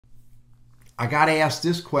I got asked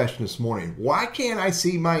this question this morning. Why can't I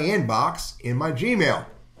see my inbox in my Gmail?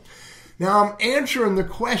 Now, I'm answering the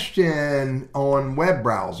question on web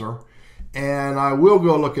browser, and I will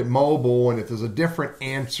go look at mobile, and if there's a different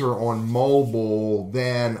answer on mobile,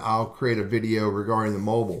 then I'll create a video regarding the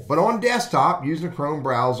mobile. But on desktop, using a Chrome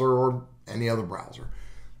browser or any other browser,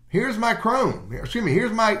 here's my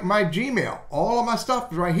here's my Gmail. All of my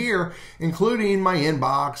stuff is right here, including my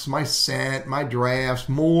inbox, my sent, my drafts,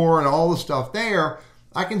 more, and all the stuff there.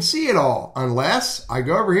 I can see it all unless I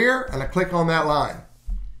go over here and I click on that line.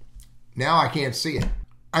 Now I can't see it.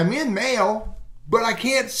 I'm in mail, but I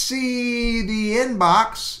can't see the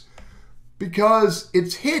inbox because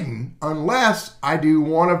it's hidden unless I do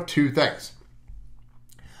one of two things.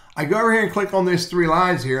 I go over here and click on these three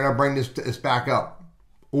lines here, and I bring this back up.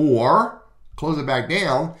 Or, close it back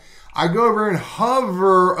down, I go over and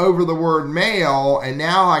hover over the word mail, and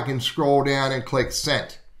now I can scroll down and click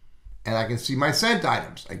sent. And I can see my sent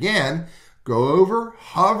items. Again, go over,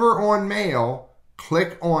 hover on mail,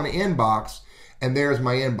 click on inbox, and there's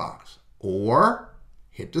my inbox. Or,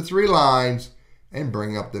 hit the three lines and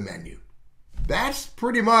bring up the menu. That's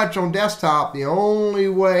pretty much on desktop the only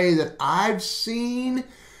way that I've seen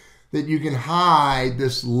that you can hide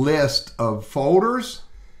this list of folders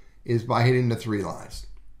is by hitting the three lines.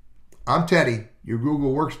 I'm Teddy, your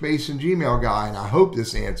Google Workspace and Gmail guy, and I hope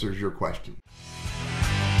this answers your question.